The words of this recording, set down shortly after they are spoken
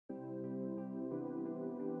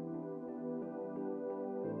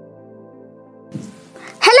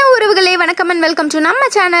உறவுகளே வணக்கம் and welcome to நம்ம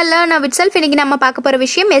சேனல்ல நான் விட்செல்ஃப் இன்னைக்கு நம்ம பார்க்க போற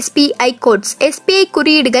விஷயம் SPI கோட்ஸ். SPI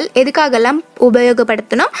குறியீடுகள் எதுக்காகலாம்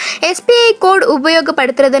உபயோகப்படுத்தணும், SPI கோட்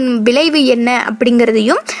உபயோகப்படுத்துறதன் விளைவு என்ன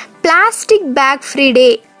அப்படிங்கறதையும், பிளாஸ்டிக் பேக் ஃப்ரீ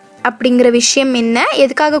டே அப்படிங்கிற விஷயம் என்ன,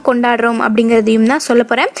 எதுக்காக கொண்டாடுறோம் அப்படிங்கிறதையும் தான் சொல்ல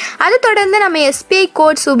போகிறேன். அது தொடர்ந்து நம்ம SPI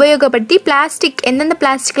கோட்ஸ் உபயோகப்படுத்தி பிளாஸ்டிக் எந்தெந்த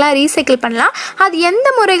பிளாஸ்டிக்லாம் ரீசைக்கிள் பண்ணலாம், அது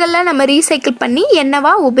எந்த முறைகளில் நம்ம ரீசைக்கிள் பண்ணி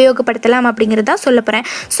என்னவா உபயோகப்படுத்தலாம் அப்படிங்கிறதா சொல்ல போகிறேன்.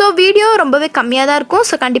 ஸோ வீடியோ ரொம்பவே கம்மியாக தான் இருக்கும்.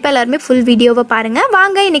 ஸோ கண்டிப்பாக எல்லாருமே ஃபுல் வீடியோவை பாருங்கள்.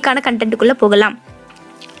 வாங்க இன்னைக்கான கண்டென்ட்டுக்குள்ளே போகலாம்.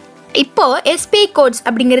 இப்போது SPI கோட்ஸ்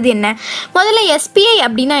அப்படிங்கிறது என்ன? முதல்ல SPI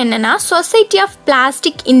அப்படின்னா என்னென்னா society of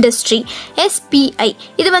plastic industry, SPI.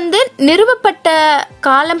 இது நிறுவப்பட்ட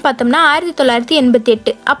காலம் பார்த்தோம்னா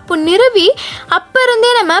 1988. அப்போ நிறுவி அப்போ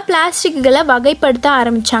இருந்தே நம்ம பிளாஸ்டிக்குகளை வகைப்படுத்த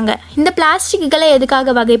ஆரம்பித்தாங்க. இந்த பிளாஸ்டிக்குகளை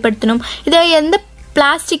எதுக்காக வகைப்படுத்தணும், இதை எந்த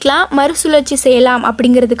பிளாஸ்டிக்லாம் மறுசுழற்சி செய்யலாம்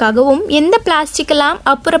அப்படிங்கிறதுக்காகவும், எந்த பிளாஸ்டிக்கெல்லாம்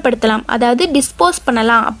அப்புறப்படுத்தலாம் அதாவது டிஸ்போஸ்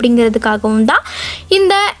பண்ணலாம் அப்படிங்கிறதுக்காகவும் தான்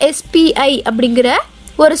இந்த SPI அப்படிங்கிற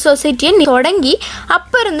ஒரு சொசைட்டியை தொடங்கி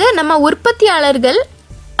அப்போ இருந்து நம்ம உற்பத்தியாளர்கள்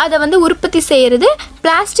அதை உற்பத்தி செய்கிறது,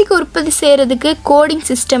 பிளாஸ்டிக்கை உற்பத்தி செய்கிறதுக்கு கோடிங்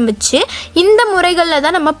சிஸ்டம் வச்சு இந்த முறைகளில்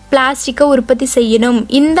தான் நம்ம பிளாஸ்டிக்கை உற்பத்தி செய்யணும்,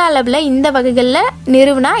 இந்த அளவில் இந்த வகைகளில்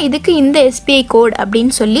நிறுவனா இதுக்கு இந்த SPI கோட்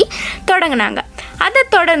அப்படின்னு சொல்லி தொடங்கினாங்க. அதை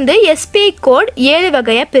தொடர்ந்து SPI கோட் 7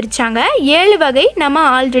 வகையாக பிரித்தாங்க. 7 வகை நம்ம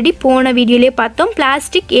ஆல்ரெடி போன வீடியோலேயே பார்த்தோம்.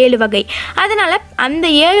 பிளாஸ்டிக் 7 வகை. அதனால் அந்த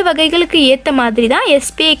 7 வகைகளுக்கு ஏற்ற மாதிரி தான்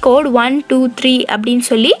SPI கோட் 1, 2, 3 அப்படின்னு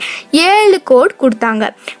சொல்லி 7 கோட் கொடுத்தாங்க.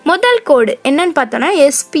 முதல் கோடு என்னன்னு பார்த்தோன்னா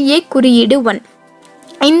SPI குறியீடு 1.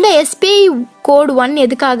 இந்த SPI கோட் 1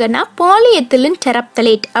 எதுக்காகனா பாலிஎத்திலின்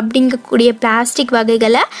டெராப்தலேட் அப்படிங்கக்கூடிய பிளாஸ்டிக்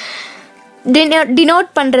வகைகளை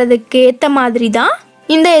டினோட் பண்ணுறதுக்கு ஏற்ற மாதிரி தான்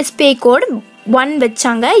இந்த SPI கோட் 1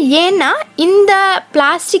 வச்சாங்க. ஏன்னா இந்த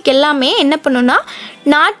பிளாஸ்டிக் எல்லாமே என்ன பண்ணுன்னா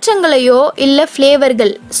நாற்றங்களையோ இல்லை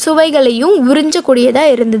ஃப்ளேவர்கள் சுவைகளையும்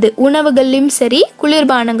உறிஞ்சக்கூடியதாக இருந்தது. உணவுகள்லையும் சரி,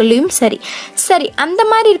 குளிர்பானங்கள்லையும் சரி அந்த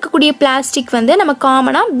மாதிரி இருக்கக்கூடிய பிளாஸ்டிக் நம்ம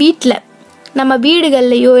காமனாக வீட்டில் நம்ம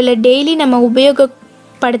வீடுகள்லையோ இல்லை டெய்லி நம்ம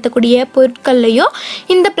உபயோகப்படுத்தக்கூடிய பொருட்கள்லையோ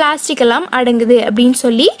இந்த பிளாஸ்டிக் எல்லாம் அடங்குது அப்படின்னு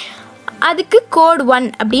சொல்லி அதுக்கு கோட் 1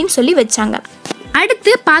 அப்படின்னு சொல்லி வச்சாங்க.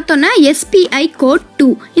 அடுத்து பார்த்தோன்னா SPI கோட் 2.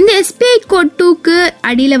 இந்த SPI கோட் 2க்கு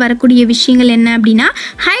அடியில் வரக்கூடிய விஷயங்கள் என்ன அப்படின்னா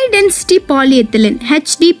ஹை டென்சிட்டி பாலிஎத்திலின்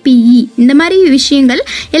HDPE. இந்த மாதிரி விஷயங்கள்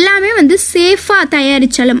எல்லாமே சேஃபாக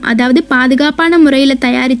தயாரித்தாலும், அதாவது பாதுகாப்பான முறையில்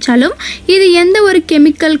தயாரித்தாலும், இது எந்த ஒரு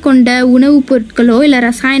கெமிக்கல் கொண்ட உணவுப் பொருட்களோ இல்லை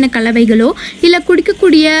ரசாயன கலவைகளோ இல்லை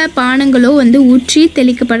குடிக்கக்கூடிய பானங்களோ ஊற்றி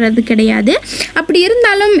தெளிக்கப்படுறது கிடையாது. அப்படி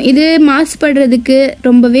இருந்தாலும் இது மாசுபடுறதுக்கு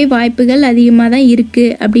ரொம்பவே வாய்ப்புகள் அதிகமாக தான்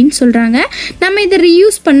இருக்குது அப்படின்னு சொல்கிறாங்க. நம்ம இதை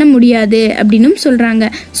ரீயூஸ் பண்ண முடியாது அப்படின்னும் சொல்கிறாங்க.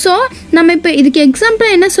 ஸோ நம்ம இப்போ இதுக்கு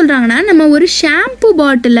எக்ஸாம்பிளாக என்ன சொல்கிறாங்கன்னா, நம்ம ஒரு ஷாம்பு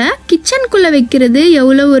பாட்டிலை கிச்சனுக்குள்ளே வைக்கிறது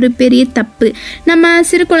எவ்வளோ ஒரு பெரிய தப்பு. நம்ம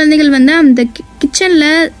சிறு குழந்தைகள் அந்த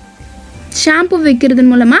கிச்சனில் ஷாம்பு வைக்கிறது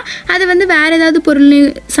மூலமாக அதை வேறு ஏதாவது பொருள்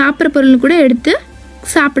சாப்பிட்ற பொருள் கூட எடுத்து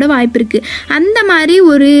சாப்பிட வாய்ப்பு இருக்குது. அந்த மாதிரி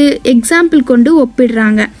ஒரு எக்ஸாம்பிள் கொண்டு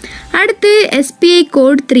ஒப்பிடுறாங்க. அடுத்து SPI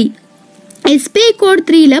code 3. SPI code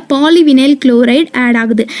 3ல் polyvinyl chloride add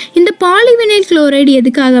ஆகுது. இந்த பாலிவினைல் குளோரைடு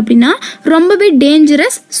எதுக்காக அப்படின்னா ரொம்பவே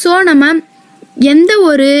டேஞ்சரஸ். ஸோ நம்ம எந்த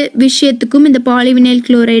ஒரு விஷயத்துக்கும் இந்த பாலிவினைல்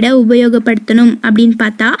குளோரைடை உபயோகப்படுத்தணும் அப்படின்னு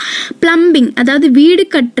பார்த்தா பிளம்பிங், அதாவது வீடு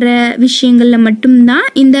கட்டுற விஷயங்களில் மட்டும்தான்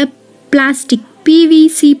இந்த பிளாஸ்டிக்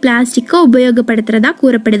PVC பிளாஸ்டிக்கை உபயோகப்படுத்துகிறதா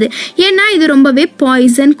கூறப்படுது. ஏன்னா இது ரொம்பவே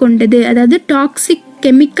பாய்சன் கொண்டது, அதாவது டாக்ஸிக்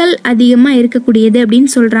கெமிக்கல் அதிகமாக இருக்கக்கூடியது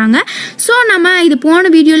அப்படின்னு சொல்கிறாங்க. ஸோ நம்ம இது போன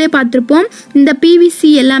வீடியோலேயே பார்த்துருப்போம், இந்த PVC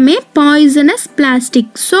எல்லாமே பாய்சனஸ் பிளாஸ்டிக்.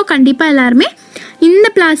 ஸோ கண்டிப்பாக எல்லாருமே இந்த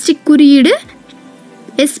பிளாஸ்டிக் குறியீடு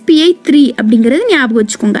SPI 3 அப்படிங்கிறது ஞாபகம்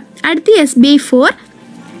வச்சுக்கோங்க. அடுத்து SPI 4.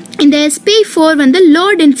 இந்த SPI 4 லோ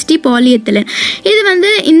டென்சிட்டி பாலிஎத்திலின். இது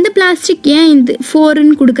இந்த பிளாஸ்டிக் ஏன் இந்த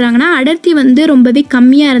 4ன்னு கொடுக்குறாங்கன்னா அடர்த்தி ரொம்பவே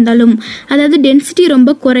கம்மியாக இருந்தாலும், அதாவது டென்சிட்டி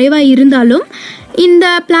ரொம்ப குறைவாக இருந்தாலும் இந்த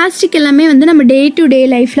பிளாஸ்டிக் எல்லாமே நம்ம டே டு டே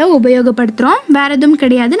லைஃப்பில் உபயோகப்படுத்துகிறோம். வேறு எதுவும்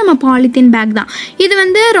கிடையாது, நம்ம பாலித்தீன் பேக் தான்.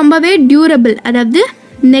 இது ரொம்பவே டியூரபிள், அதாவது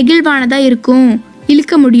நெகிழ்வானதாக இருக்கும்,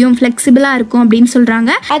 இழுக்க முடியும், ஃப்ளெக்சிபிளாக இருக்கும் அப்படின்னு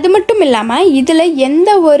சொல்கிறாங்க. அது மட்டும் இல்லாமல் இதில் எந்த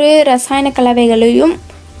ஒரு ரசாயன கலவைகளையும்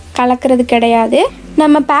கலக்கிறது கிடையாது.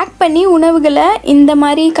 நம்ம பேக் பண்ணி உணவுகளை இந்த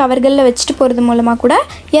மாதிரி கவர்களில் வச்சுட்டு போகிறது மூலமாக கூட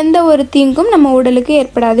எந்த ஒரு தீங்கும் நம்ம உடலுக்கு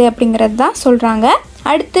ஏற்படாது அப்படிங்கிறது தான் சொல்கிறாங்க.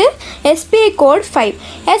 அடுத்து SPI கோட் 5.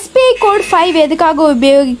 SPI கோட் 5 எதுக்காக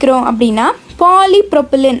உபயோகிக்கிறோம் அப்படின்னா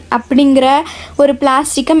பாலிப்ரோபிலின் அப்படிங்கிற ஒரு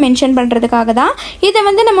பிளாஸ்டிக்கை மென்ஷன் பண்ணுறதுக்காக தான். இதை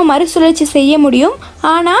நம்ம மறுசுழற்சி செய்ய முடியும்,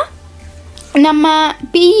 ஆனால் நம்ம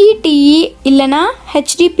PETE இல்லைனா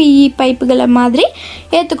HDPE பைப்புகளை மாதிரி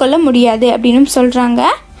ஏற்றுக்கொள்ள முடியாது அப்படின்னு சொல்கிறாங்க.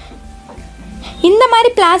 இந்த மாதிரி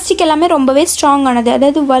பிளாஸ்டிக் எல்லாமே ரொம்பவே ஸ்ட்ராங்கானது,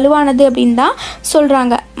 அதாவது வலுவானது அப்படின்னு தான்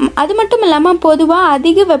சொல்கிறாங்க. அது மட்டும் இல்லாமல் பொதுவாக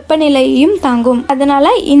அதிக வெப்பநிலையையும் தாங்கும்.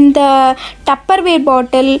 அதனால் இந்த டப்பர்வேர்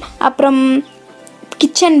பாட்டில் அப்புறம்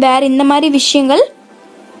கிச்சன் வேர் இந்த மாதிரி விஷயங்கள்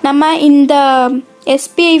நம்ம இந்த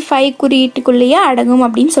SPI 5 குறியீட்டுக்குள்ளேயே அடங்கும்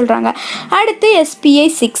அப்படின்னு சொல்கிறாங்க. அடுத்து SPI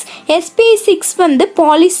 6. SPI 6 வந்து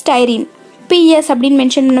பாலிஸ்டைரீன் PS அப்படின்னு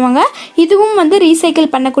மென்ஷன் பண்ணுவாங்க. இதுவும் வந்து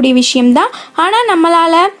ரீசைக்கிள் பண்ணக்கூடிய விஷயம்தான். ஆனால்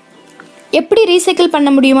நம்மளால் எப்படி ரீசைக்கிள் பண்ண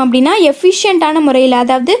முடியும் அப்படின்னா எஃபிஷியண்ட்டான முறையில்,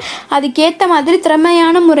 அதாவது அதுக்கேற்ற மாதிரி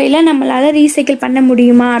திறமையான முறையில் நம்மளால் ரீசைக்கிள் பண்ண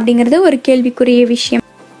முடியுமா அப்படிங்கிறது ஒரு கேள்விக்குரிய விஷயம்.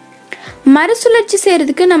 மறுசுழற்சி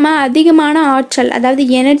செய்கிறதுக்கு நம்ம அதிகமான ஆற்றல், அதாவது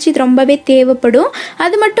எனர்ஜி ரொம்பவே தேவைப்படும்.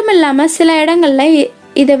 அது மட்டும் இல்லாமல் சில இடங்களில்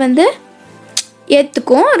இதை வந்து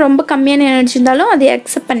ஏற்றுக்கும், ரொம்ப கம்மியான எனர்ஜி இருந்தாலும் அதை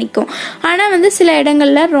அக்செப்ட் பண்ணிக்கும். ஆனால் வந்து சில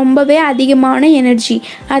இடங்களில் ரொம்பவே அதிகமான எனர்ஜி,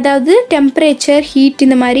 அதாவது டெம்பரேச்சர், ஹீட்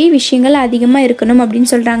இந்த மாதிரி விஷயங்கள் அதிகமாக இருக்கணும்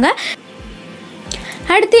அப்படின்னு சொல்கிறாங்க.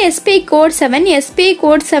 அடுத்து SPI கோட் 7. SPI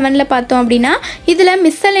கோட் 7ல் பார்த்தோம் அப்படின்னா இதில்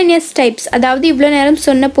மிஸ்சலேனியஸ் டைப்ஸ், அதாவது இவ்வளோ நேரம்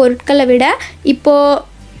சொன்ன பொருட்களை விட இப்போது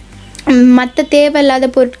மற்ற தேவையில்லாத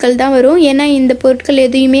பொருட்கள் தான் வரும். ஏன்னா இந்த பொருட்கள்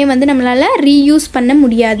எதையுமே வந்து நம்மளால் ரீயூஸ் பண்ண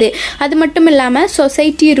முடியாது. அது மட்டும் இல்லாமல்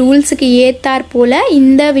சொசைட்டி ரூல்ஸுக்கு ஏற்றாற் போல்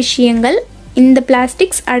இந்த விஷயங்கள், இந்த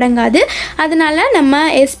பிளாஸ்டிக்ஸ் அடங்காது. அதனால் நம்ம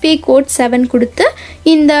SPI கோட் 7 கொடுத்து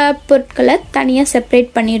இந்த பொருட்களை தனியாக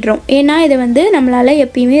செப்பரேட் பண்ணிடுறோம். ஏன்னா இதை வந்து நம்மளால்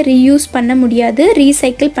எப்பயுமே ரீயூஸ் பண்ண முடியாது,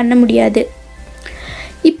 ரீசைக்கிள் பண்ண முடியாது.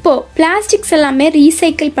 இப்போது பிளாஸ்டிக்ஸ் எல்லாமே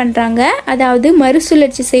ரீசைக்கிள் பண்ணுறாங்க, அதாவது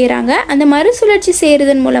மறுசுழற்சி செய்கிறாங்க. அந்த மறுசுழற்சி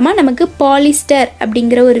செய்கிறதன் மூலமாக நமக்கு பாலிஸ்டர்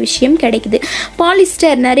அப்படிங்கிற ஒரு விஷயம் கிடைக்குது.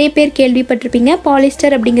 பாலிஸ்டர் நிறைய பேர் கேள்விப்பட்டிருப்பீங்க.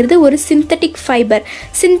 பாலிஸ்டர் அப்படிங்கிறது ஒரு சிந்தட்டிக் ஃபைபர்.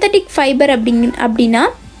 சிந்தட்டிக் ஃபைபர் அப்படின்னா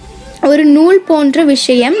ஒரு நூல் போன்ற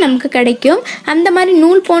விஷயம் நமக்கு கிடைக்கும். அந்த மாதிரி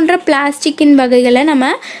நூல் போன்ற பிளாஸ்டிக்கின் வகைகளை நம்ம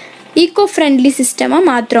ஈகோ ஃப்ரெண்ட்லி சிஸ்டமாக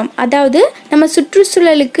மாற்றுறோம். அதாவது நம்ம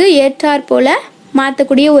சுற்றுச்சூழலுக்கு ஏற்றாற் போல்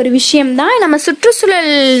மாற்றக்கூடிய ஒரு விஷயம்தான். நம்ம சுற்றுச்சூழல்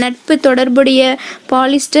நட்பு தொடர்புடைய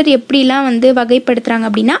பாலிஸ்டர் எப்படிலாம் வந்து வகைப்படுத்துகிறாங்க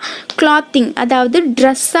அப்படின்னா கிளாத்திங், அதாவது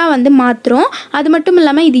ட்ரெஸ்ஸாக வந்து மாற்றுறோம். அது மட்டும்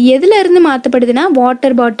இல்லாமல் இது எதுலேருந்து மாற்றப்படுதுன்னா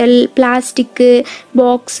வாட்டர் பாட்டில், பிளாஸ்டிக்கு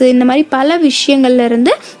பாக்ஸு, இந்த மாதிரி பல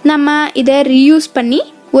விஷயங்கள்லேருந்து நம்ம இதை ரீயூஸ் பண்ணி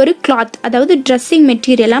ஒரு கிளாத், அதாவது ட்ரெஸ்ஸிங்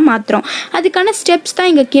மெட்டீரியலாக மாற்றுறோம். அதுக்கான ஸ்டெப்ஸ் தான்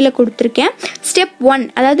இங்கே கீழே கொடுத்துருக்கேன். ஸ்டெப் 1,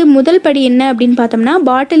 அதாவது முதல் படி என்ன அப்படின்னு பார்த்தோம்னா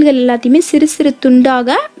பாட்டில்கள் எல்லாத்தையுமே சிறு சிறு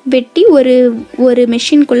துண்டாக வெட்டி ஒரு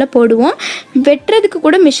மெஷின்குள்ளே போடுவோம். வெட்டுறதுக்கு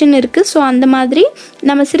கூட மிஷின் இருக்குது. ஸோ அந்த மாதிரி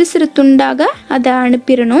நம்ம சிறு சிறு துண்டாக அதை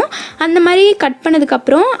அனுப்பிடணும். அந்த மாதிரி கட்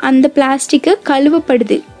பண்ணதுக்கப்புறம் அந்த பிளாஸ்டிக்கை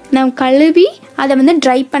கழுவப்படுது. நம்ம கழுவி அதை வந்து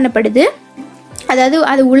ட்ரை பண்ணப்படுது. அதாவது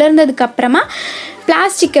அது உலர்ந்ததுக்கப்புறமா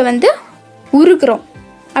பிளாஸ்டிக்கை வந்து உருக்குறோம்.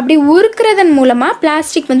 அப்படி உருக்குறதன் மூலமாக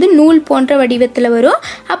பிளாஸ்டிக் வந்து நூல் போன்ற வடிவத்தில் வரும்.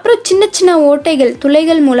 அப்புறம் சின்ன சின்ன ஓட்டைகள்,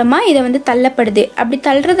 துளைகள் மூலமாக இதை வந்து தள்ளப்படுது. அப்படி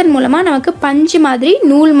தள்ளுறதன் மூலமாக நமக்கு பஞ்சு மாதிரி,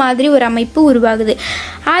 நூல் மாதிரி ஒரு அமைப்பு உருவாகுது.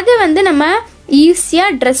 அது வந்து நம்ம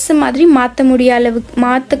ஈஸியாக ட்ரெஸ்ஸு மாதிரி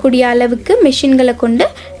மாற்றக்கூடிய அளவுக்கு மெஷின்களை கொண்டு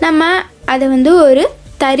நம்ம அதை வந்து ஒரு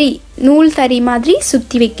நூல் தறி மாதிரி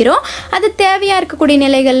சுற்றி வைக்கிறோம். அது தேவையாக இருக்கக்கூடிய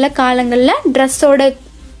நிலைகளில் காலங்களில்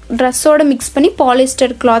ட்ரெஸ்ஸோட மிக்ஸ் பண்ணி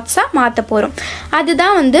பாலிஸ்டர் கிளாத்ஸாக மாற்ற போகிறோம்.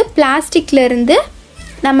 அதுதான் வந்து பிளாஸ்டிக்லேருந்து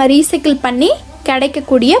நம்ம ரீசைக்கிள் பண்ணி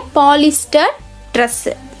கிடைக்கக்கூடிய பாலிஸ்டர்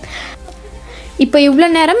ட்ரெஸ்ஸு. இப்போ இவ்வளோ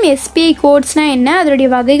நேரம் SPI கோட்ஸ்னால் என்ன, அதோடைய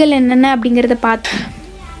வகைகள் என்னென்ன அப்படிங்கிறத பார்த்தோம்.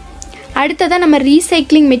 அடுத்ததாக நம்ம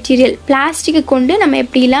ரீசைக்ளிங் மெட்டீரியல் பிளாஸ்டிக்கை கொண்டு நம்ம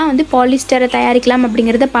எப்படிலாம் வந்து பாலிஸ்டரை தயாரிக்கலாம்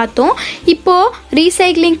அப்படிங்கிறத பார்த்தோம். இப்போது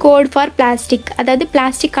ரீசைக்ளிங் கோட் ஃபார் பிளாஸ்டிக், அதாவது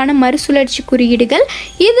பிளாஸ்டிக்கான மறுசுழற்சி குறியீடுகள்,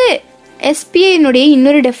 இது SPIனுடைய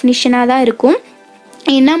இன்னொரு டெஃபினிஷனாக தான் இருக்கும்.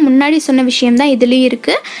 ஏன்னா முன்னாடி சொன்ன விஷயம்தான் இதுலேயும்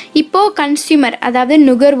இருக்குது. இப்போது கன்சியூமர், அதாவது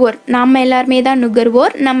நுகர்வோர், நம்ம எல்லாருமே தான்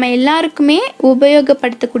நுகர்வோர். நம்ம எல்லாருக்குமே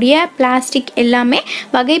உபயோகப்படுத்தக்கூடிய பிளாஸ்டிக் எல்லாமே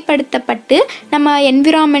வகைப்படுத்தப்பட்டு நம்ம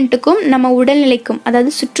என்விரான்மெண்ட்டுக்கும் நம்ம உடல்நிலைக்கும்,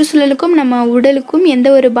 அதாவது சுற்றுச்சூழலுக்கும் நம்ம உடலுக்கும் எந்த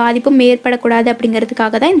ஒரு பாதிப்பும் ஏற்படக்கூடாது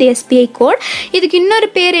அப்படிங்கிறதுக்காக தான் இந்த SPI கோட். இதுக்கு இன்னொரு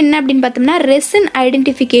பேர் என்ன அப்படின்னு பார்த்தோம்னா ரெசின்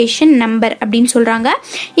ஐடென்டிஃபிகேஷன் நம்பர் அப்படின்னு சொல்கிறாங்க.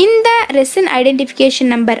 இந்த ரெசின்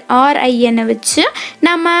ஐடென்டிஃபிகேஷன் நம்பர் RIN வச்சு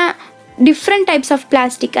நம்ம டிஃப்ரெண்ட் டைப்ஸ் ஆஃப்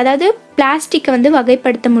பிளாஸ்டிக், அதாவது பிளாஸ்டிக்கை வந்து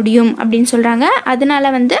வகைப்படுத்த முடியும் அப்படின்னு சொல்கிறாங்க. அதனால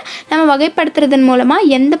வந்து நம்ம வகைப்படுத்துறதன் மூலமாக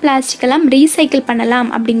எந்த பிளாஸ்டிக்கெல்லாம் ரீசைக்கிள் பண்ணலாம்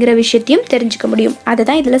அப்படிங்கிற விஷயத்தையும் தெரிஞ்சுக்க முடியும். அதை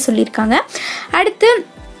தான் இதில் சொல்லியிருக்காங்க. அடுத்து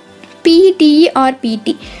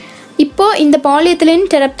PETE. இப்போது இந்த பாலிஎத்திலீன்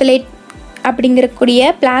டெராப்தலேட்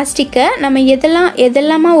அப்படிங்கிறக்கூடிய பிளாஸ்டிக்கை நம்ம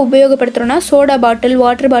எதெல்லாமா உபயோகப்படுத்துகிறோன்னா soda bottle,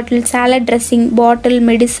 water bottle, salad dressing பாட்டில்,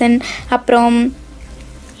 மெடிசன், அப்புறம்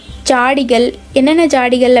ஜாடிகள். என்னென்ன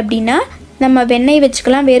ஜாடிகள் அப்படின்னா நம்ம வெண்ணெய்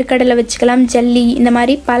வச்சுக்கலாம், வேர்க்கடலை வச்சுக்கலாம், ஜல்லி, இந்த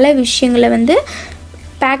மாதிரி பல விஷயங்களை வந்து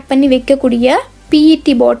பேக் பண்ணி வைக்கக்கூடிய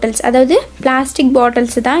பிஇடி பாட்டில்ஸ், அதாவது பிளாஸ்டிக்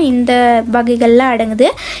பாட்டில்ஸ் தான் இந்த வகைகளில் அடங்குது.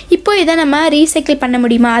 இப்போ இதை நம்ம ரீசைக்கிள் பண்ண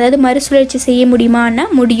முடியுமா, அதாவது மறுசுழற்சி செய்ய முடியுமான்னா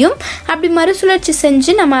முடியும். அப்படி மறுசுழற்சி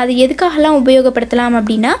செஞ்சு நம்ம அதை எதுக்காகலாம் உபயோகப்படுத்தலாம்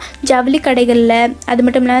அப்படின்னா, ஜவுளி கடைகளில், அது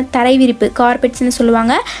மட்டும் இல்லாமல் தரை விரிப்பு கார்பெட்ஸ்னு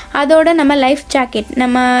சொல்லுவாங்க, அதோட நம்ம லைஃப் ஜாக்கெட்,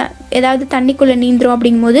 நம்ம ஏதாவது தண்ணிக்குள்ளே நீந்துரும்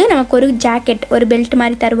அப்படிங்கும்போது நமக்கு ஒரு ஜாக்கெட், ஒரு பெல்ட்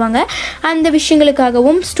மாதிரி தருவாங்க, அந்த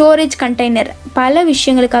விஷயங்களுக்காகவும், ஸ்டோரேஜ் கண்டெய்னர் பல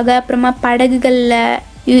விஷயங்களுக்காக, அப்புறமா படகுகளில்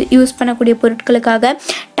யூஸ் பண்ணக்கூடிய பொருட்களுக்காக,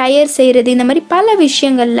 டயர் செய்கிறது, இந்த மாதிரி பல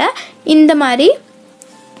விஷயங்களில் இந்த மாதிரி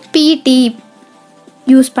பிஇடி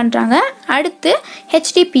யூஸ் பண்ணுறாங்க. அடுத்து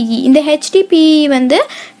HDPE. இந்த HDPE வந்து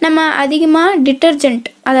நம்ம அதிகமாக டிட்டர்ஜென்ட்,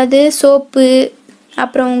 அதாவது சோப்பு,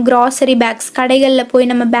 அப்புறம் க்ராசரி பேக்ஸ், கடைகளில் போய்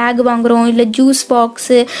நம்ம பேக் வாங்குகிறோம், இல்லை ஜூஸ்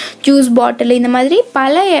பாக்ஸு, ஜூஸ் பாட்டில், இந்த மாதிரி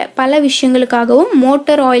பல விஷயங்களுக்காகவும்,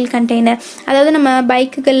 மோட்டார் ஆயில் கண்டெய்னர், அதாவது நம்ம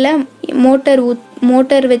பைக்குகளில்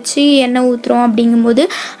மோட்டர் வச்சு எண்ணெய் ஊற்றுறோம் அப்படிங்கும்போது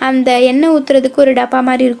அந்த எண்ணெய் ஊற்றுறதுக்கு ஒரு டப்பா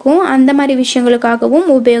மாதிரி இருக்கும், அந்த மாதிரி விஷயங்களுக்காகவும்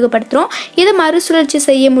உபயோகப்படுத்துகிறோம். இதை மறுசுழற்சி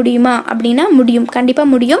செய்ய முடியுமா அப்படின்னா முடியும்,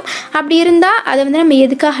 கண்டிப்பாக முடியும். அப்படி இருந்தால் அதை வந்து நம்ம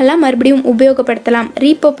எதுக்காகலாம் மறுபடியும் உபயோகப்படுத்தலாம்,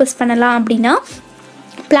 ரீபர்பஸ் பண்ணலாம் அப்படின்னா,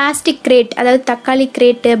 பிளாஸ்டிக் கிரேட், அதாவது தக்காளி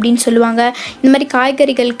கிரேட்டு அப்படின்னு சொல்லுவாங்க, இந்த மாதிரி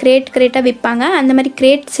காய்கறிகள் கிரேட்டாக விற்பாங்க, அந்த மாதிரி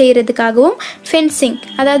கிரேட் செய்கிறதுக்காகவும், ஃபென்சிங்,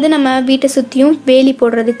 அதாவது நம்ம வீட்டை சுற்றியும் வேலி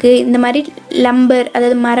போடுறதுக்கு, இந்த மாதிரி லம்பர்,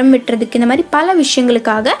 அதாவது மரம் வெட்டுறதுக்கு, இந்த மாதிரி பல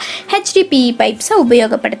விஷயங்களுக்காக HDPE பைப்ஸை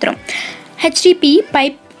உபயோகப்படுத்துகிறோம். HDPE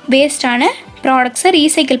பைப் வேஸ்டான ப்ராடக்ட்ஸை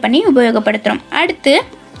ரீசைக்கிள் பண்ணி உபயோகப்படுத்துகிறோம். அடுத்து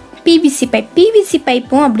பிவிசி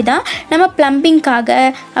பைப்பும் அப்படி தான். நம்ம ப்ளம்பிங்காக,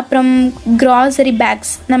 அப்புறம் க்ராசரி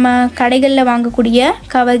பேக்ஸ், நம்ம கடைகளில் வாங்கக்கூடிய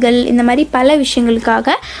கவர்கள், இந்த மாதிரி பல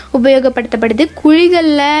விஷயங்களுக்காக உபயோகப்படுத்தப்படுது.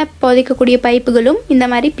 குழிகளில் புதைக்கக்கூடிய பைப்புகளும் இந்த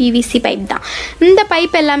மாதிரி பிவிசி பைப் தான். இந்த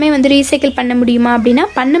பைப் எல்லாமே வந்து ரீசைக்கிள் பண்ண முடியுமா அப்படின்னா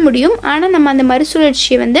பண்ண முடியும். ஆனால் நம்ம அந்த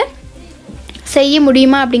மறுசுழற்சியை வந்து செய்ய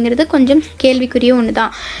முடியுமா அப்படிங்கிறது கொஞ்சம் கேள்விக்குரிய ஒன்று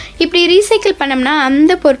தான். இப்படி ரீசைக்கிள் பண்ணோம்னா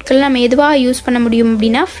அந்த பொருட்கள் நம்ம எதுவாக யூஸ் பண்ண முடியும்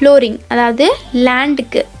அப்படின்னா, ஃப்ளோரிங், அதாவது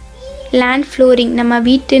லேண்ட் ஃப்ளோரிங், நம்ம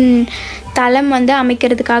வீட்டின் தளம் வந்து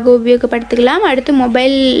அமைக்கிறதுக்காக உபயோகப்படுத்திக்கலாம். அடுத்து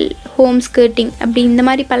மொபைல் ஹோம் ஸ்கர்ட்டிங், அப்படி இந்த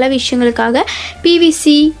மாதிரி பல விஷயங்களுக்காக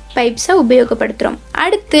பிவிசி பைப்ஸை உபயோகப்படுத்துகிறோம்.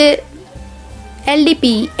 அடுத்து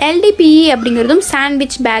LDPE அப்படிங்கிறதும்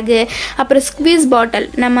சாண்ட்விச் பேகு, அப்புறம் ஸ்குவீஸ்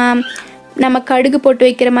பாட்டில், நம்ம கடுகு போட்டு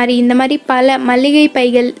வைக்கிற மாதிரி, இந்த மாதிரி பல மளிகை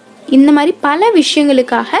பைகள், இந்த மாதிரி பல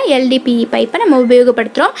விஷயங்களுக்காக LDPE பைப்பை நம்ம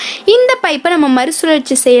உபயோகப்படுத்துகிறோம். இந்த பைப்பை நம்ம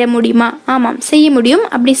மறுசுழற்சி செய்ய முடியுமா? ஆமாம், செய்ய முடியும்.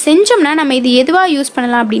 அப்படி செஞ்சோம்னா நம்ம இது எதுவாக யூஸ்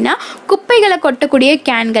பண்ணலாம் அப்படின்னா, குப்பைகளை கொட்டக்கூடிய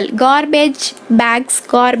கேன்கள், கார்பேஜ் பேக்ஸ்,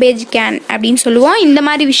 கார்பேஜ் கேன் அப்படின்னு சொல்லுவோம், இந்த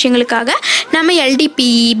மாதிரி விஷயங்களுக்காக நம்ம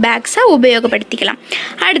LDPE பேக்ஸை உபயோகப்படுத்திக்கலாம்.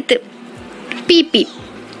 அடுத்து PP,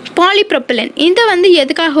 பாலிப்ரொப்பிலன். இதை வந்து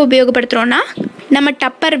எதுக்காக உபயோகப்படுத்துகிறோன்னா, நம்ம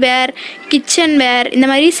டப்பர் வேர், கிச்சன் வேர், இந்த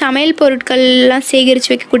மாதிரி சமையல் பொருட்கள்லாம் சேகரித்து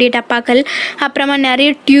வைக்கக்கூடிய டப்பாக்கள், அப்புறமா நிறைய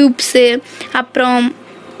டியூப்ஸு, அப்புறம்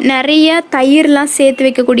நிறைய தயிர்லாம் சேர்த்து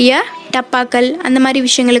வைக்கக்கூடிய டப்பாக்கள், அந்த மாதிரி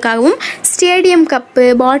விஷயங்களுக்காகவும், ஸ்டேடியம் கப்பு,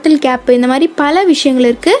 பாட்டில் கேப்பு, இந்த மாதிரி பல விஷயங்கள்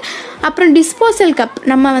இருக்குது. அப்புறம் டிஸ்போசல் கப்,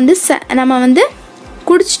 நம்ம வந்து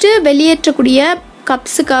குடிச்சிட்டு வெளியேற்றக்கூடிய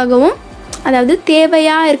கப்ஸுக்காகவும், அதாவது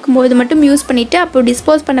தேவையாக இருக்கும்போது மட்டும் யூஸ் பண்ணிவிட்டு அப்புறம்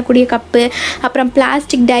டிஸ்போஸ் பண்ணக்கூடிய கப்பு, அப்புறம்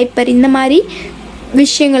பிளாஸ்டிக் டைப்பர், இந்த மாதிரி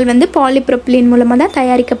விஷயங்கள் வந்து பாலிப்ரொப்பிலின் மூலமாக தான்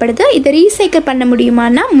தயாரிக்கப்படுது. இதை ரீசைக்கிள் பண்ண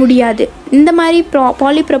முடியுமான்னா முடியாது. இந்த மாதிரி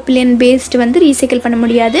பாலிப்ரொப்பிலின் பேஸ்டு வந்து ரீசைக்கிள் பண்ண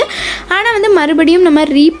முடியாது. ஆனால் வந்து மறுபடியும் நம்ம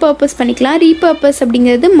ரீபர்பஸ் பண்ணிக்கலாம். ரீபர்பஸ்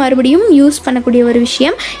அப்படிங்கிறது மறுபடியும் யூஸ் பண்ணக்கூடிய ஒரு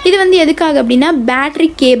விஷயம். இது வந்து எதுக்காக அப்படின்னா,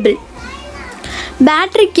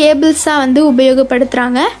 பேட்ரி கேபிள்ஸாக வந்து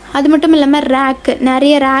உபயோகப்படுத்துகிறாங்க. அது மட்டும் இல்லாமல்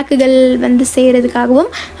நிறைய ரேக்குகள் வந்து செய்கிறதுக்காகவும்,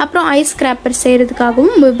 அப்புறம் ஐஸ் கிராப்பர்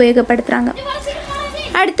செய்கிறதுக்காகவும் உபயோகப்படுத்துகிறாங்க.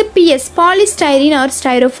 அடுத்து PS, பாலிஸ்டைரீன் ஆர்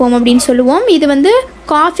ஸ்டைரோஃபோம் அப்படின்னு சொல்லுவோம். இது வந்து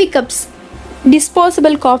காஃபி கப்ஸ்,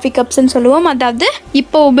 டிஸ்போசபிள் காஃபி கப்ஸ்ன்னு சொல்லுவோம். அதாவது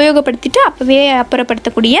இப்போ உபயோகப்படுத்திட்டு அப்போவே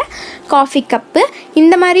அப்புறப்படுத்தக்கூடிய காஃபி கப்பு.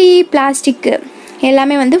 இந்த மாதிரி பிளாஸ்டிக்கு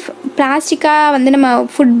எல்லாமே வந்து பிளாஸ்டிக்காக வந்து நம்ம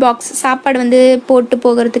ஃபுட் பாக்ஸ், சாப்பாடு வந்து போட்டு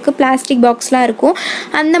போகிறதுக்கு பிளாஸ்டிக் பாக்ஸ்லாம் இருக்கும்,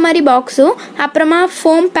 அந்த மாதிரி பாக்ஸும், அப்புறமா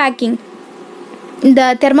ஃபோம் பேக்கிங், இந்த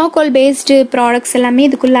தெர்மாக்கோல் பேஸ்டு ப்ராடக்ட்ஸ் எல்லாமே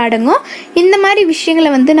இதுக்குள்ளே அடங்கும். இந்த மாதிரி விஷயங்களை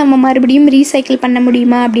வந்து நம்ம மறுபடியும் ரீசைக்கிள் பண்ண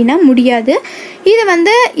முடியுமா அப்படின்னா முடியாது. இதை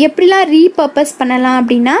வந்து எப்படிலாம் ரீபர்பஸ் பண்ணலாம்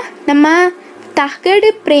அப்படின்னா, நம்ம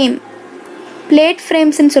தகடு பிளேட்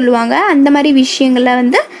ஃப்ரேம்ஸ்ன்னு சொல்லுவாங்க, அந்த மாதிரி விஷயங்களை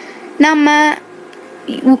வந்து நம்ம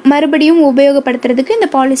மறுபடியும் உபயோகப்படுத்துறதுக்கு இந்த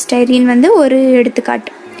பாலிஸ்டைரீன் வந்து ஒரு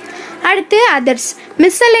எடுத்துக்காட்டு. அடுத்து அதர்ஸ்,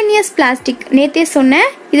 மிஸ்செலேனியஸ் பிளாஸ்டிக். நேற்றே சொன்னேன்,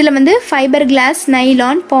 இதில் வந்து fibre class,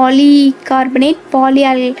 nylon, polycarbonate,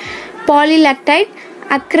 பாலிலாக்டைட்,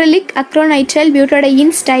 acrylic, அக்ரோனைட்ரைல்,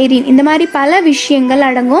 பியூட்டடைன், styrene இந்த மாதிரி பல விஷயங்கள்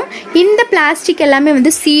அடங்கும். இந்த பிளாஸ்டிக் எல்லாமே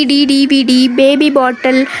வந்து சிடி, டிவிடி, பேபி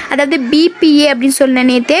பாட்டில், அதாவது பிபிஏ அப்படின்னு சொன்ன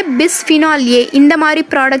நேற்றே பிஸ்ஃபினால் ஏ இந்த மாதிரி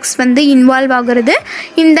ப்ராடக்ட்ஸ் வந்து இன்வால்வ் ஆகுறது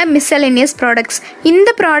இந்த மிஸ்செலேனியஸ் ப்ராடக்ட்ஸ்.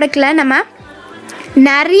 இந்த ப்ராடக்டில் நம்ம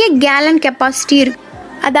நிறைய கேலன் கெப்பாசிட்டி இருக்குது.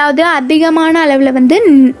 அதாவது அதிகமான அளவில் வந்து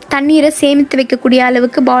தண்ணீரை சேமித்து வைக்கக்கூடிய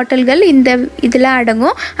அளவுக்கு பாட்டில்கள் இந்த இதில்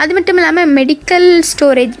அடங்கும். அது மட்டும் இல்லாமல் மெடிக்கல்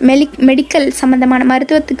ஸ்டோரேஜ், மெடிக்கல் சம்மந்தமான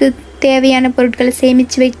மருத்துவத்துக்கு தேவையான பொருட்களை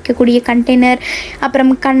சேமித்து வைக்கக்கூடிய கண்டெய்னர்,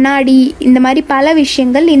 அப்புறம் கண்ணாடி, இந்த மாதிரி பல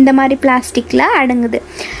விஷயங்கள் இந்த மாதிரி பிளாஸ்டிக்கில் அடங்குது.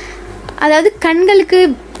 அதாவது கண்களுக்கு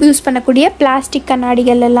யூஸ் பண்ணக்கூடிய பிளாஸ்டிக்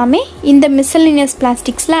கண்ணாடிகள் எல்லாமே இந்த மிஸ்செலேனியஸ்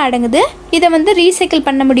பிளாஸ்டிக்ஸில் அடங்குது. இதை வந்து ரீசைக்கிள்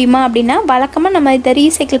பண்ண முடியுமா அப்படின்னா வழக்கமாக நம்ம இதை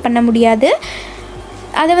ரீசைக்கிள் பண்ண முடியாது.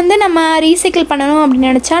 அதை வந்து நம்ம ரீசைக்கிள் பண்ணணும் அப்படின்னு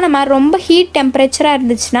நினச்சா நம்ம ரொம்ப ஹீட் டெம்பரேச்சராக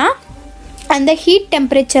இருந்துச்சுன்னா அந்த ஹீட்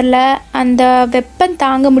டெம்பரேச்சரில் அந்த வெப்பம்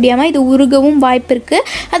தாங்க முடியாமல் இது உருகவும் வாய்ப்பு இருக்குது.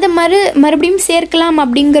 அதை மறுபடியும் சேர்க்கலாம்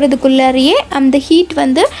அப்படிங்கிறதுக்குள்ளாரையே அந்த ஹீட்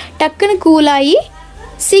வந்து டக்குன்னு கூலாகி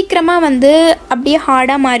சீக்கிரமாக வந்து அப்படியே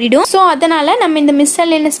ஹார்டாக மாறிடும். ஸோ அதனால் நம்ம இந்த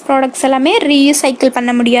மிஸ்செலேனியஸ் ப்ராடக்ட்ஸ் எல்லாமே ரீசைக்கிள்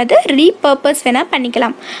பண்ண முடியாது. ரீபர்பஸ் வேணால்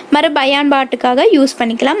பண்ணிக்கலாம், மறுபயன்பாட்டுக்காக யூஸ்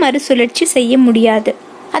பண்ணிக்கலாம், மறுசுழற்சி செய்ய முடியாது.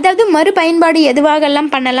 அதாவது மறுபயன்பாடு எதுவாகலாம்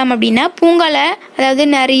பண்ணலாம் அப்படின்னா பூங்காவில், அதாவது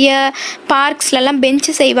நிறைய பார்க்ஸ்லலாம்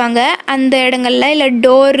பெஞ்சு செய்வாங்க அந்த இடங்கள்ல, இல்லை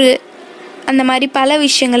டோரு, அந்த மாதிரி பல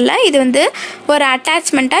விஷயங்களில் இது வந்து ஒரு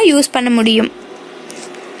அட்டாச்மெண்ட்டாக யூஸ் பண்ண முடியும்.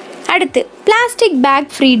 அடுத்து பிளாஸ்டிக் பேக்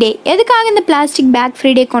ஃப்ரீ டே. எதுக்காக இந்த பிளாஸ்டிக் பேக்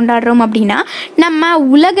ஃப்ரீ டே கொண்டாடுறோம் அப்படின்னா நம்ம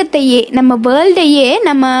உலகத்தையே, நம்ம வேர்ல்டையே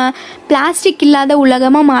நம்ம பிளாஸ்டிக் இல்லாத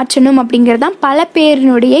உலகமாக மாற்றணும் அப்படிங்கிறது தான் பல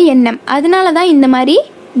பேரினுடைய எண்ணம். அதனால தான் இந்த மாதிரி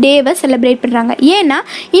டேவை செலிப்ரேட் பண்ணுறாங்க. ஏன்னா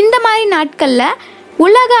இந்த மாதிரி நாட்களில்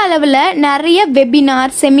உலக அளவில் நிறைய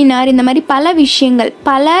வெபினார், செமினார், இந்த மாதிரி பல விஷயங்கள்,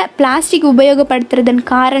 பல பிளாஸ்டிக் உபயோகப்படுத்துறதன்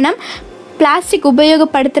காரணம், பிளாஸ்டிக்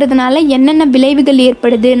உபயோகப்படுத்துறதுனால என்னென்ன விளைவுகள்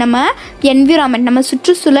ஏற்படுது, நம்ம என்விரான்மெண்ட், நம்ம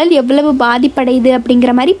சுற்றுச்சூழல் எவ்வளவு பாதிப்படையுது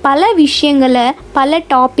அப்படிங்கிற மாதிரி பல விஷயங்களை, பல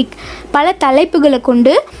டாபிக், பல தலைப்புகளை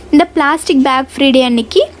கொண்டு இந்த பிளாஸ்டிக் பேக் ஃப்ரீ டே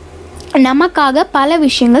அன்னைக்கு நமக்காக பல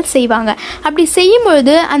விஷயங்கள் செய்வாங்க. அப்படி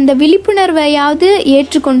செய்யும்பொழுது அந்த விழிப்புணர்வையாவது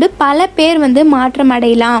ஏற்றுக்கொண்டு பல பேர் வந்து மாற்றம்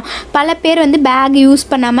அடையலாம். பல பேர் வந்து பேக் யூஸ்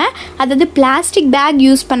பண்ணாமல், அதாவது பிளாஸ்டிக் பேக்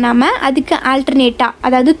யூஸ் பண்ணாமல் அதுக்கு ஆல்டர்னேட்டாக,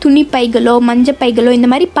 அதாவது துணி பைகளோ மஞ்சள் பைகளோ இந்த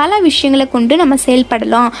மாதிரி பல விஷயங்களை கொண்டு நம்ம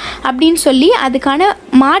செயல்படலாம் அப்படின்னு சொல்லி அதுக்கான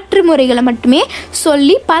மாற்று முறைகளை மட்டுமே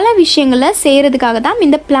சொல்லி பல விஷயங்களை செய்கிறதுக்காக தான்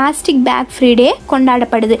இந்த பிளாஸ்டிக் பேக் ஃப்ரீ டே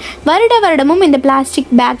கொண்டாடப்படுது. வருடமும் இந்த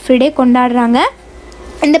பிளாஸ்டிக் பேக் ஃப்ரீ டே கொண்டாடுறாங்க.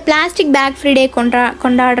 இந்த பிளாஸ்டிக் பேக் ஃப்ரீ டே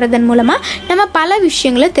கொண்டாடுறதன் மூலமாக நம்ம பல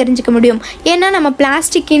விஷயங்களை தெரிஞ்சுக்க முடியும். ஏன்னா நம்ம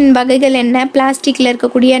பிளாஸ்டிக்கின் வகைகள் என்ன, பிளாஸ்டிக்கில்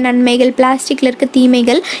இருக்கக்கூடிய நன்மைகள், பிளாஸ்டிக்கில் இருக்க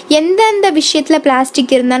தீமைகள், எந்தெந்த விஷயத்தில்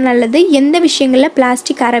பிளாஸ்டிக் இருந்தால் நல்லது, எந்த விஷயங்களில்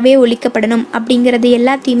பிளாஸ்டிக் அறவே ஒழிக்கப்படணும் அப்படிங்கிறது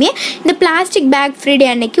எல்லாத்தையுமே இந்த பிளாஸ்டிக் பேக் ஃப்ரீ டே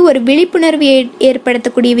அன்னைக்கு ஒரு விழிப்புணர்வு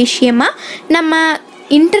ஏற்படுத்தக்கூடிய விஷயமா நம்ம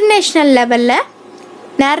இன்டர்நேஷ்னல் லெவலில்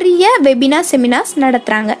நிறைய வெபினார், செமினார்ஸ்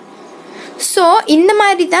நடத்துகிறாங்க. ஸோ இந்த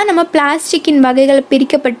மாதிரி தான் நம்ம பிளாஸ்டிக்கின் வகைகளை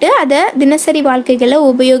பிரிக்கப்பட்டு அதை தினசரி வாழ்க்கைகளை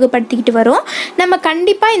உபயோகப்படுத்திக்கிட்டு வரோம். நம்ம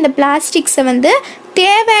கண்டிப்பாக இந்த பிளாஸ்டிக்ஸை வந்து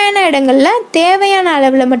தேவையான இடங்களில் தேவையான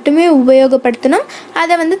அளவில் மட்டுமே உபயோகப்படுத்தணும்.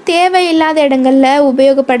 அதை வந்து தேவையில்லாத இடங்களில்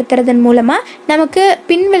உபயோகப்படுத்துறதன் மூலமாக நமக்கு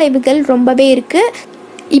பின்விளைவுகள் ரொம்பவே இருக்குது.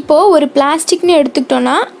 இப்போது ஒரு பிளாஸ்டிக்னு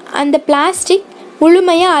எடுத்துக்கிட்டோன்னா அந்த பிளாஸ்டிக்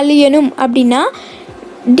முழுமையாக அழியணும் அப்படின்னா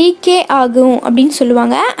டிகே ஆகும் அப்படின்னு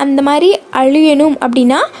சொல்லுவாங்க. அந்த மாதிரி அழியணும்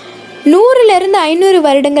அப்படின்னா 100லேருந்து 500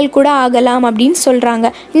 வருடங்கள் கூட ஆகலாம் அப்படின்னு சொல்கிறாங்க.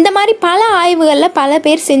 இந்த மாதிரி பல ஆய்வுகளில் பல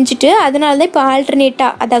பேர் செஞ்சுட்டு அதனால தான் இப்போ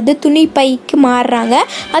ஆல்டர்னேட்டாக, அதாவது துணி பைக்கு மாறுறாங்க.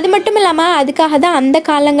 அது மட்டும் இல்லாமல் அதுக்காக தான் அந்த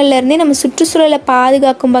காலங்கள்லேருந்தே நம்ம சுற்றுச்சூழலை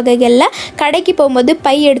பாதுகாக்கும் வகைகளில் கடைக்கு போகும்போது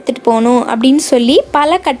பை எடுத்துகிட்டு போகணும் அப்படின்னு சொல்லி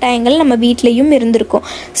பல கட்டாயங்கள் நம்ம வீட்லேயும் இருந்திருக்கும்.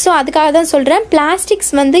 ஸோ அதுக்காக தான் சொல்கிறேன்,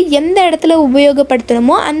 பிளாஸ்டிக்ஸ் வந்து எந்த இடத்துல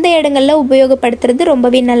உபயோகப்படுத்தணுமோ அந்த இடங்களில் உபயோகப்படுத்துறது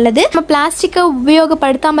ரொம்பவே நல்லது. நம்ம பிளாஸ்டிக்கை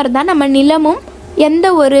உபயோகப்படுத்தாமல் இருந்தால் நம்ம நிலமும் எந்த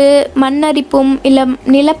ஒரு மண்ணரிப்பும் இல்லை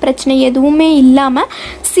நில பிரச்சனை எதுவுமே இல்லாமல்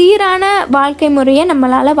சீரான வாழ்க்கை முறையை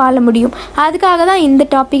நம்மளால் வாழ முடியும். அதுக்காக தான் இந்த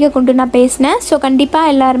டாப்பிக்கை கொண்டு நான் பேசினேன். ஸோ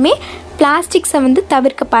கண்டிப்பாக எல்லாருமே பிளாஸ்டிக்ஸை வந்து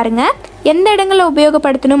தவிர்க்க பாருங்கள். எந்த இடங்களில்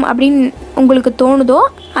உபயோகப்படுத்தணும் அப்படின்னு உங்களுக்கு தோணுதோ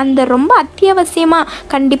அந்த ரொம்ப அத்தியாவசியமாக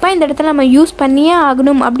கண்டிப்பாக இந்த இடத்துல நம்ம யூஸ் பண்ணியே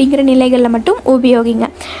ஆகணும் அப்படிங்கிற நிலைகளில் மட்டும் உபயோகிங்க.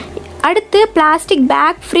 அடுத்து பிளாஸ்டிக்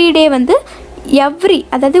பேக் ஃப்ரீ டே வந்து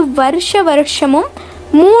அதாவது வருஷமும்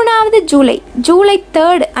 3வது ஜூலை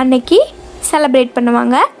 3 அன்னைக்கு செலிப்ரேட்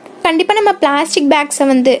பண்ணுவாங்க. கண்டிப்பாக நம்ம பிளாஸ்டிக் பேக்ஸை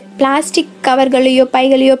வந்து பிளாஸ்டிக் கவர்களையோ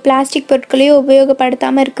பைகளையோ பிளாஸ்டிக் பொருட்களையோ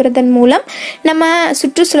உபயோகப்படுத்தாமல் இருக்கிறதன் மூலம் நம்ம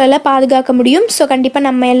சுற்றுச்சூழலை பாதுகாக்க முடியும். ஸோ கண்டிப்பாக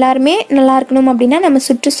நம்ம எல்லாருமே நல்லா இருக்கணும் அப்படின்னா நம்ம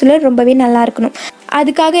சுற்றுச்சூழல் ரொம்பவே நல்லா இருக்கணும்.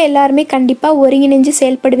 அதுக்காக எல்லாருமே கண்டிப்பாக ஒருங்கிணைஞ்சு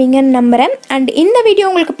செயல்படுவீங்கன்னு நம்புகிறேன். அண்ட் இந்த வீடியோ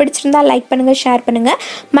உங்களுக்கு பிடிச்சிருந்தா லைக் பண்ணுங்கள், ஷேர் பண்ணுங்கள்.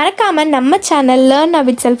 மறக்காமல் நம்ம சேனல் லேர்ன்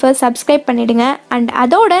வித் செல்ஃபை சப்ஸ்கிரைப் பண்ணிவிடுங்க. அண்ட்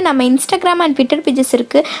அதோட நம்ம இன்ஸ்டாகிராம் அண்ட் ட்விட்டர் பேஜஸ்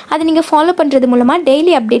இருக்குது, அதை நீங்கள் ஃபாலோ பண்ணுறது மூலமாக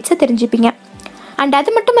டெய்லி அப்டேட்ஸை தெரிஞ்சுப்பீங்க. அண்ட் அது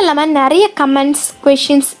மட்டும் இல்லாமல் நிறைய கமெண்ட்ஸ்,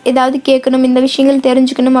 கொஷின்ஸ் ஏதாவது கேட்கணும், இந்த விஷயங்கள்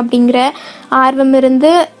தெரிஞ்சுக்கணும் அப்படிங்கிற ஆர்வம்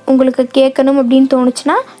இருந்து உங்களுக்கு கேட்கணும் அப்படின்னு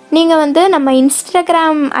தோணுச்சுன்னா நீங்கள் நம்ம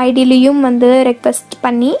இன்ஸ்டாகிராம் ஐடியிலையும் ரெக்வெஸ்ட்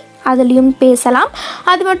பண்ணி அதுலேயும் பேசலாம்.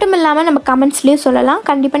 அது மட்டும் இல்லாமல் நம்ம கமெண்ட்ஸ்லேயும் சொல்லலாம்.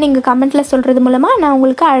 கண்டிப்பாக நீங்கள் கமெண்ட்டில் சொல்கிறது மூலமாக நான்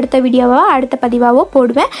உங்களுக்கு அடுத்த வீடியோவோ அடுத்த பதிவாவோ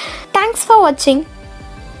போடுவேன். தேங்க்ஸ் ஃபார் வாட்சிங்.